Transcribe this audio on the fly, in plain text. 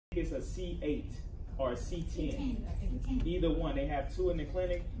it's a C8 or a C10. Either one. They have two in the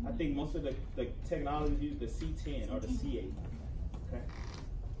clinic. I think most of the technologies use the C10 or the C8. Okay.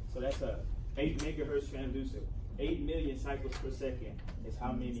 So that's a 8 megahertz transducer. 8 million cycles per second is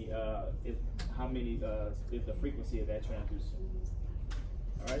how many is the frequency of that transducer.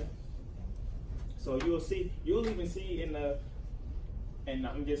 All right. So you'll even see in the, and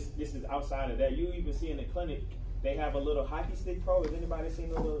this is outside of that. You'll even see in the clinic they have a little hockey stick probe. Has anybody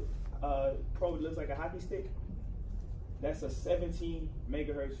seen a little probe that looks like a hockey stick? That's a 17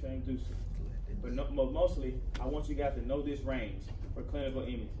 megahertz transducer. But mostly, I want you guys to know this range for clinical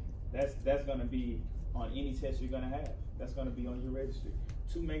imaging. That's going to be on any test you're going to have. That's going to be on your registry.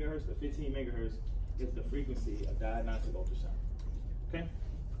 2 megahertz to 15 megahertz is the frequency of diagnostic ultrasound. Okay?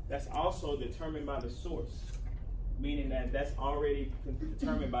 That's also determined by the source, meaning that that's already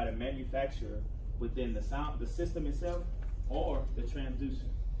determined by the manufacturer within the system itself or the transducer.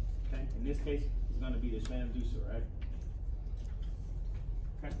 Okay? In this case, it's going to be the transducer, right?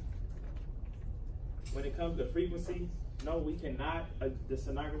 Okay? When it comes to frequency, no, we cannot, the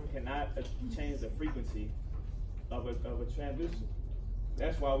sonographer cannot change the frequency of a transducer.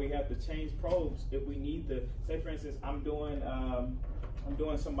 That's why we have to change probes if we need to. Say, for instance, I'm doing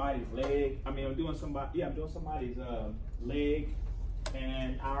somebody's leg. I'm doing somebody's leg,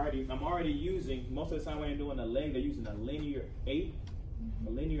 and I'm already using, most of the time when I'm doing a leg, they're using a linear 8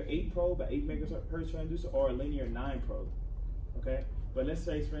 probe, an 8 megahertz transducer, or a linear 9 probe. Okay, but let's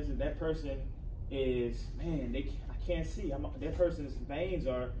say, for instance, that person is, man, I can't see. That person's veins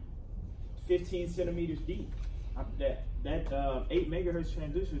are 15 centimeters deep. That 8 megahertz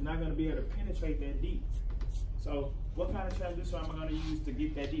transducer is not going to be able to penetrate that deep. So what kind of transducer am I going to use to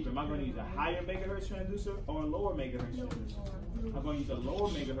get that deep? Am I going to use a higher megahertz transducer or a lower megahertz transducer? I'm going to use a lower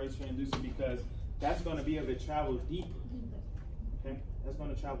megahertz transducer because that's going to be able to travel deeper. Okay, that's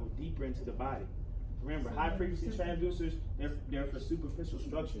going to travel deeper into the body. Remember, high frequency transducers, they're for superficial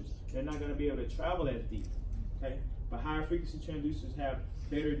structures. They're not going to be able to travel as deep. Okay, but higher frequency transducers have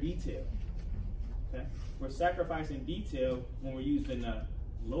better detail. Okay, we're sacrificing detail when we're using a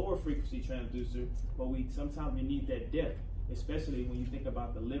lower frequency transducer, but sometimes we need that depth, especially when you think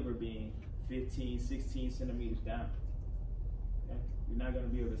about the liver being 15, 16 centimeters down. Okay, you're not going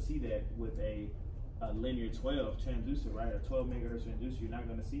to be able to see that with a linear 12 transducer, right? A 12 megahertz transducer, you're not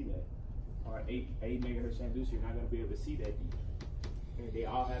going to see that. Or 8 megahertz transducer, you're not going to be able to see that deep. Okay, they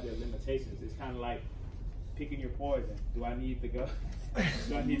all have their limitations. It's kind of like picking your poison. Do I need to go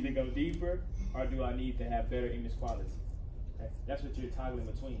deeper, or do I need to have better image quality? Okay, that's what you're toggling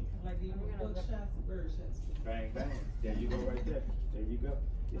between. Like you buck shots and bird shots. Bang bang. There you go, right there. There you go.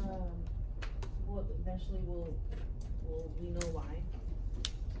 Yes, well, eventually will we know why?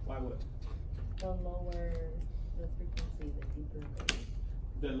 Why what? The lower the frequency, the deeper.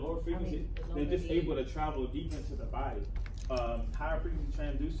 The lower frequency, they're just able to travel deep into the body. Higher frequency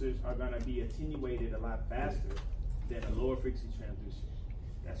transducers are going to be attenuated a lot faster than a lower frequency transducer.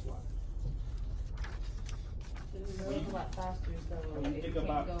 That's why. It's a lot faster, so when you think it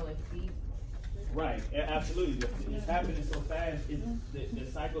about, can't go as deep. Right, absolutely. It's happening so fast, the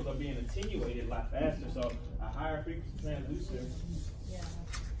cycles are being attenuated a lot faster. So a higher frequency transducer,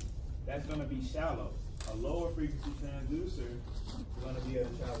 that's going to be shallow. A lower frequency transducer is going to be able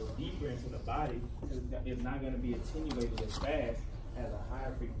to travel deeper into the body because it's not going to be attenuated as fast as a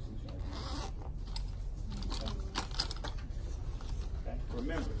higher frequency transducer. Okay.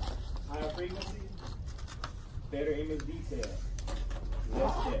 Remember, higher frequency, better image detail,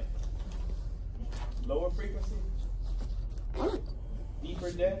 less depth. Lower frequency,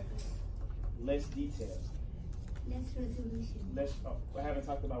 deeper depth, less detail. Less resolution. I haven't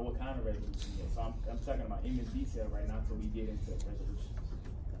talked about what kind of resolution yet, so I'm talking about image detail right now until we get into resolution.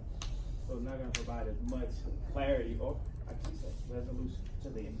 So it's not going to provide as much clarity or, actually say, resolution to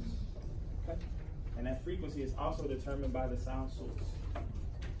the image. Okay? And that frequency is also determined by the sound source.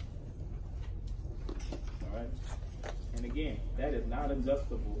 All right? And again, that is not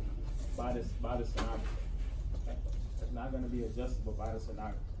adjustable by the sonographer. Okay? It's not going to be adjustable by the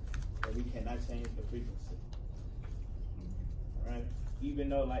sonographer. So we cannot change the frequency. Right? Even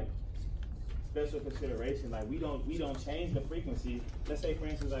though, like, special consideration, like we don't change the frequency. Let's say, for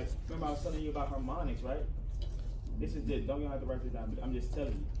instance, like, remember I was telling you about harmonics, right? This is it. Don't you have to write this down, but I'm just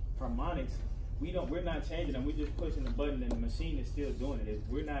telling you. Harmonics, we're not changing them. We're just pushing the button and the machine is still doing it.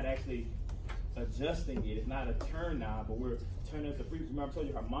 We're not actually adjusting it. It's not a turn knob, but we're turning up the frequency. Remember I told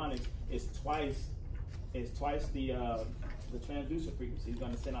you harmonics is twice the transducer frequency. It's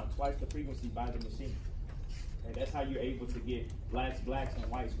going to send out twice the frequency by the machine. And that's how you're able to get blacks blacks and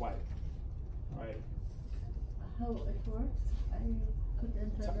whites white. All right. How it works?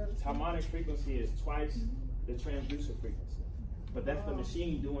 Harmonic frequency is twice the transducer frequency. But that's the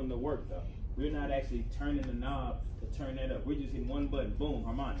machine doing the work though. We're not actually turning the knob to turn that up. We're just hitting one button, boom,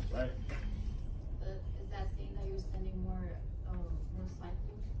 harmonics, right? Is that saying that you're sending more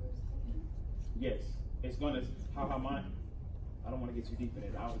cycles per second? Yes. It's gonna, how harmonic, I don't want to get too deep in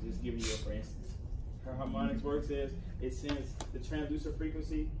it. I was just giving you a for instance. How harmonics works is it sends the transducer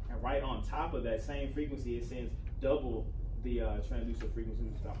frequency, and right on top of that same frequency, it sends double the transducer frequency,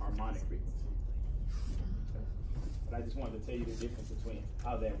 which is the harmonic frequency. Okay. But I just wanted to tell you the difference between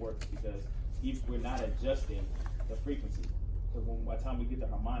how that works, because if we're not adjusting the frequency, because by the time we get the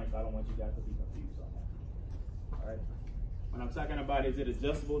harmonics, I don't want you guys to be confused on that. All right. When I'm talking about is it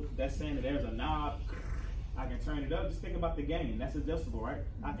adjustable, that's saying that there's a knob. I can turn it up. Just think about the gain. That's adjustable, right?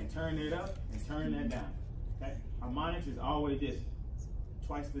 I can turn it up and turn that down. Okay? Harmonics is always this,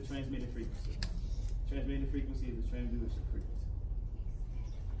 twice the transmitted frequency. Transmitted frequency is the transducer frequency.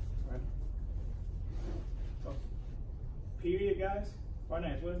 All right? So, period, guys.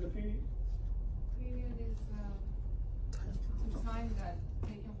 Finance, what is the period? Period is the time that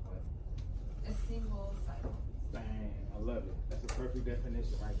taken for a single cycle. Bang, I love it. That's a perfect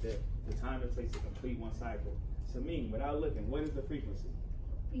definition right there. The time it takes to complete one cycle. Samin, without looking, what is the frequency?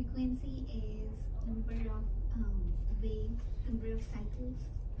 Frequency is number of waves, number of cycles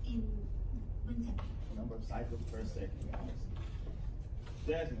in 1 second. Number of cycles per second, guys.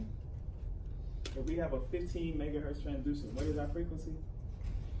 Jasmine, if we have a 15 megahertz transducer, what is our frequency?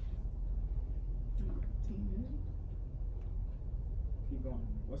 Keep going.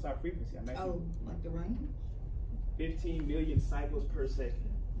 What's our frequency? I'm asking. Like the range? 15 million cycles per second.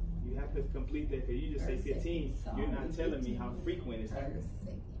 You have to complete that because you just say 15. You're not telling me how frequent it's happening.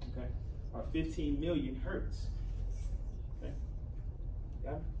 Okay? Or 15 million hertz. Okay?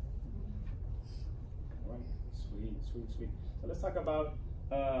 Yeah? All right. Sweet, sweet, sweet. So let's talk about,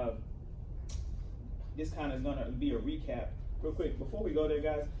 this kind of is going to be a recap. Real quick, before we go there,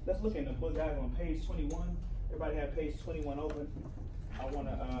 guys, let's look in the book, guys, on page 21. Everybody have page 21 open. I want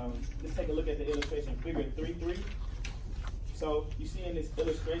to just take a look at the illustration, figure 3.3. So you see in this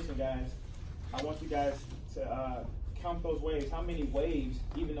illustration, guys, I want you guys to count those waves. How many waves,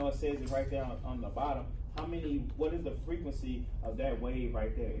 even though it says it right there on the bottom, what is the frequency of that wave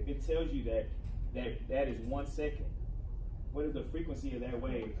right there? If it tells you that is 1 second, what is the frequency of that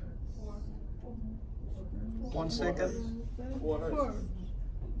wave? 1 second. 4 hertz.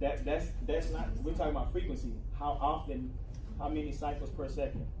 That's not, we're talking about frequency. How often, how many cycles per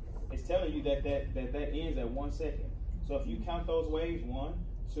second? It's telling you that ends at 1 second. So if you count those waves, 1,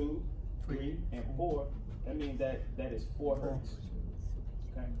 2, 3, and 4, that means that is 4 hertz.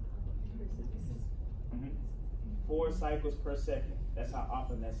 Okay. 4 cycles per second. That's how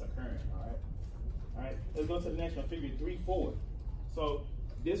often that's occurring. All right. All right. Let's go to the next one. Figure 3.4. So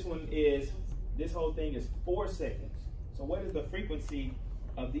this whole thing is 4 seconds. So what is the frequency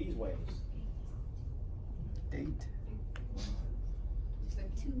of these waves? 8.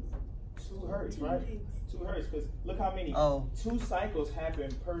 2 hertz, right? 2 hertz, because look how many 2 cycles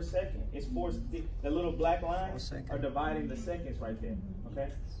happen per second. It's 4. The little black lines are dividing the seconds right there. Okay,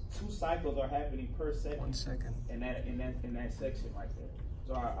 2 cycles are happening per second. 1 second. In that section right there.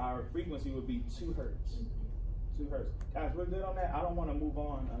 So our frequency would be 2 hertz. 2 hertz. Guys, we're good on that. I don't want to move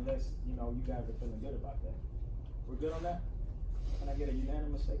on unless you guys are feeling good about that. We're good on that. Can I get a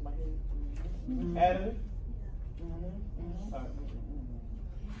unanimous shake my head? Adam?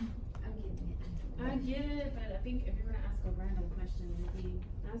 I get it, but I think if you're gonna ask a random question, maybe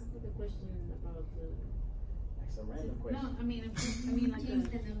ask the question about the. That's a random question. No, I mean like change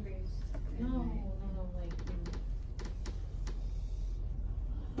the numbers. No, like.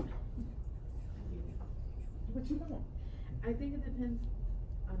 What you want? I think it depends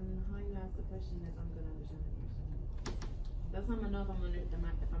on how you ask the question if I'm gonna understand the question. That's how I'm gonna know if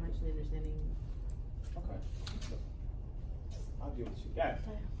I'm actually understanding. Okay. I'll give it to you. Guys,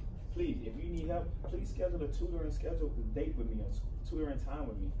 please, if you need help, please schedule a tutor and schedule the date with me, a tutoring time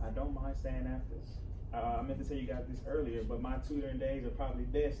with me. I don't mind staying after. I meant to tell you guys this earlier, but my tutoring days are probably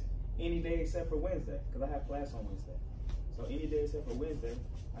best any day except for Wednesday, because I have class on Wednesday. So any day except for Wednesday,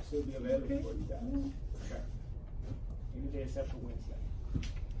 I should be available for you guys. Okay. Any day except for Wednesday.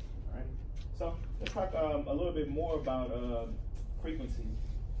 All right. So let's talk a little bit more about frequency.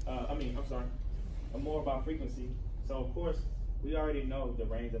 More about frequency. So of course, we already know the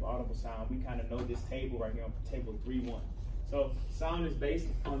range of audible sound. We kind of know this table right here on table 3.1. So sound is based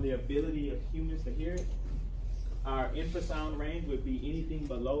on the ability of humans to hear it. Our infrasound range would be anything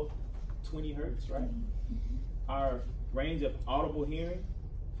below 20 hertz, right? Our range of audible hearing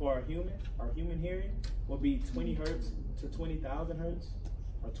for a human, our human hearing, will be 20 hertz to 20,000 hertz,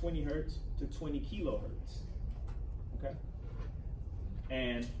 or 20 hertz to 20 kilohertz. Okay?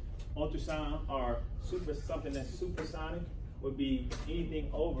 And ultrasound or something that's supersonic would be anything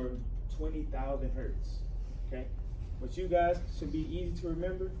over 20,000 hertz. Okay? What you guys should be easy to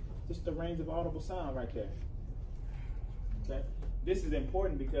remember, just the range of audible sound right there. Okay? This is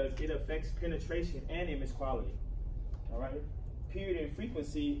important because it affects penetration and image quality. All right? Period and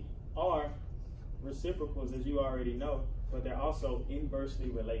frequency are reciprocals, as you already know, but they're also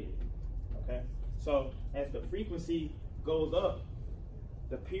inversely related. Okay? So as the frequency goes up,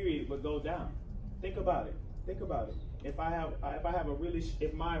 the period would go down. Think about it. Think about it. If my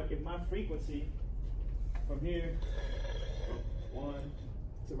frequency from here, one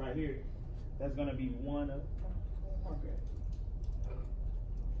to right here, that's gonna be one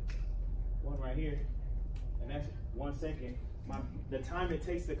right here, and that's 1 second. The time it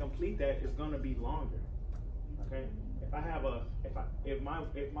takes to complete that is gonna be longer. Okay? If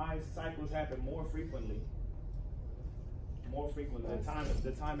my cycles happen more frequently,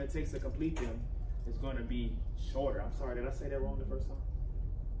 the time it takes to complete them is going to be shorter. I'm sorry, did I say that wrong the first time?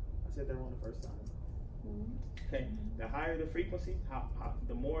 I said that wrong the first time. Okay, the higher the frequency,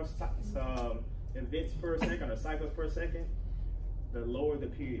 the more events per second or cycles per second, the lower the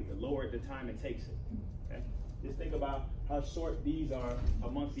period, the lower the time it takes it. Okay, just think about how short these are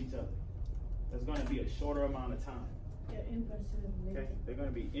amongst each other. There's going to be a shorter amount of time. They're inversely related. Okay, they're going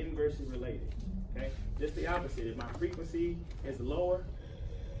to be inversely related. Okay, just the opposite. If my frequency is lower,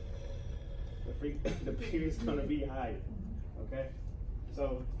 the period's going to be higher. Okay,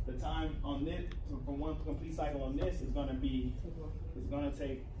 so the time on this from one complete cycle on this is going to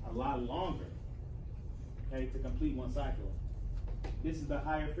take a lot longer. Okay, to complete one cycle. This is the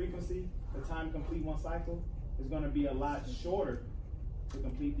higher frequency. The time to complete one cycle is going to be a lot shorter to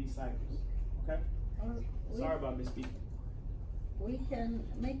complete these cycles. Okay. Sorry about misspeaking. We can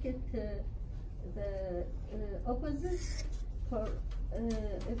make it the opposite for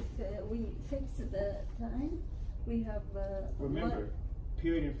if we fix the time. We have remember,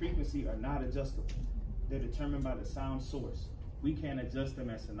 period and frequency are not adjustable. They're determined by the sound source. We can't adjust them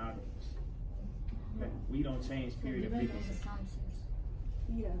as sonographers. Okay? We don't change period and frequency.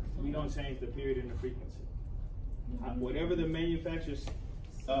 Yeah. We don't change the period and the frequency. Whatever the manufacturers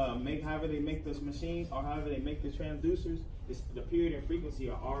however they make those machines or however they make the transducers, the period and frequency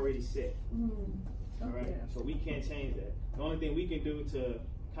are already set. All right, so we can't change that. The only thing we can do to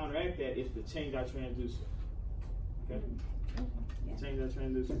counteract that is to change our transducer. Okay, change our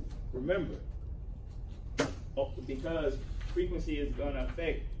transducer. Remember, because frequency is going to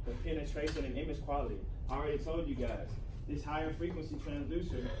affect the penetration and image quality. I already told you guys, this higher frequency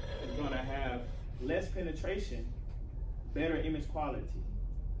transducer is going to have less penetration, better image quality.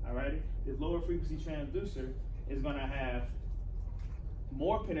 Alrighty, this lower frequency transducer is going to have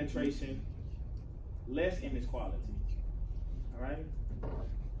more penetration, less image quality. Alright,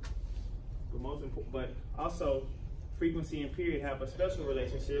 but also frequency and period have a special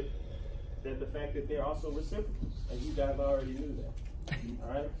relationship. That the fact that they're also reciprocals, and you guys already knew that.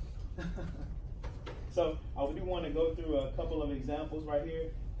 Alright. So I do want to go through a couple of examples right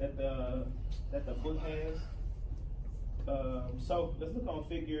here that the book has. So let's look on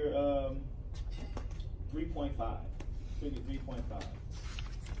figure 3.5. Figure 3.5.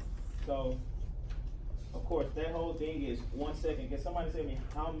 So, of course, that whole thing is 1 second. Can somebody tell me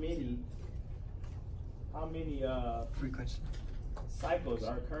how many frequency cycles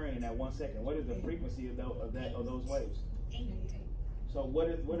are occurring in that 1 second? What is the frequency of those waves? 8. So what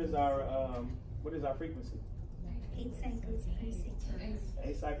is our frequency? 8 cycles per second.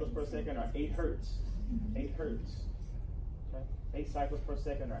 8 cycles per second or 8 hertz. 8 hertz. Okay. 8 cycles per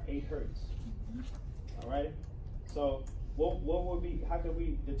second or 8 hertz. All right. So what would be? How can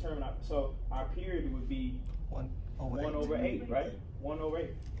we determine? So our period would be 1 over 8, right? 1 over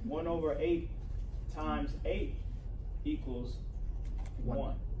 8. 1 over 8 times 8 equals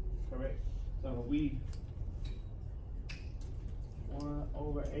 1. Correct. So we 1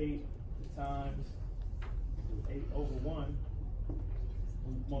 over 8 times 8 over 1.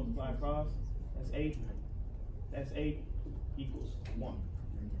 We multiply across. That's 8. That's 8 equals 1.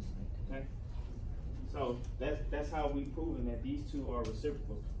 Okay. So that's how we've proven that these two are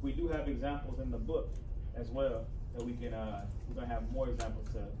reciprocal. We do have examples in the book as well that we can. We're gonna have more examples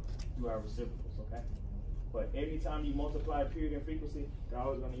to do our reciprocals. Okay. But anytime you multiply period and frequency, they're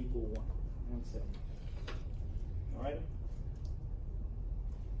always gonna equal 1. 1 second. All right.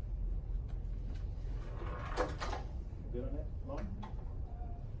 Good on that? Long?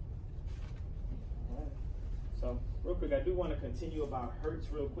 All right. So real quick, I do want to continue about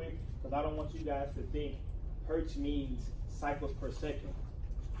hertz real quick because I don't want you guys to think Hertz means cycles per second.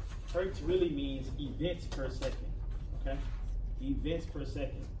 Hertz really means events per second. Okay? Events per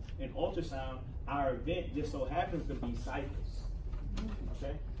second. In ultrasound, our event just so happens to be cycles.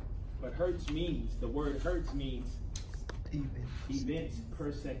 Okay? But Hertz means, the word Hertz means events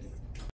per second.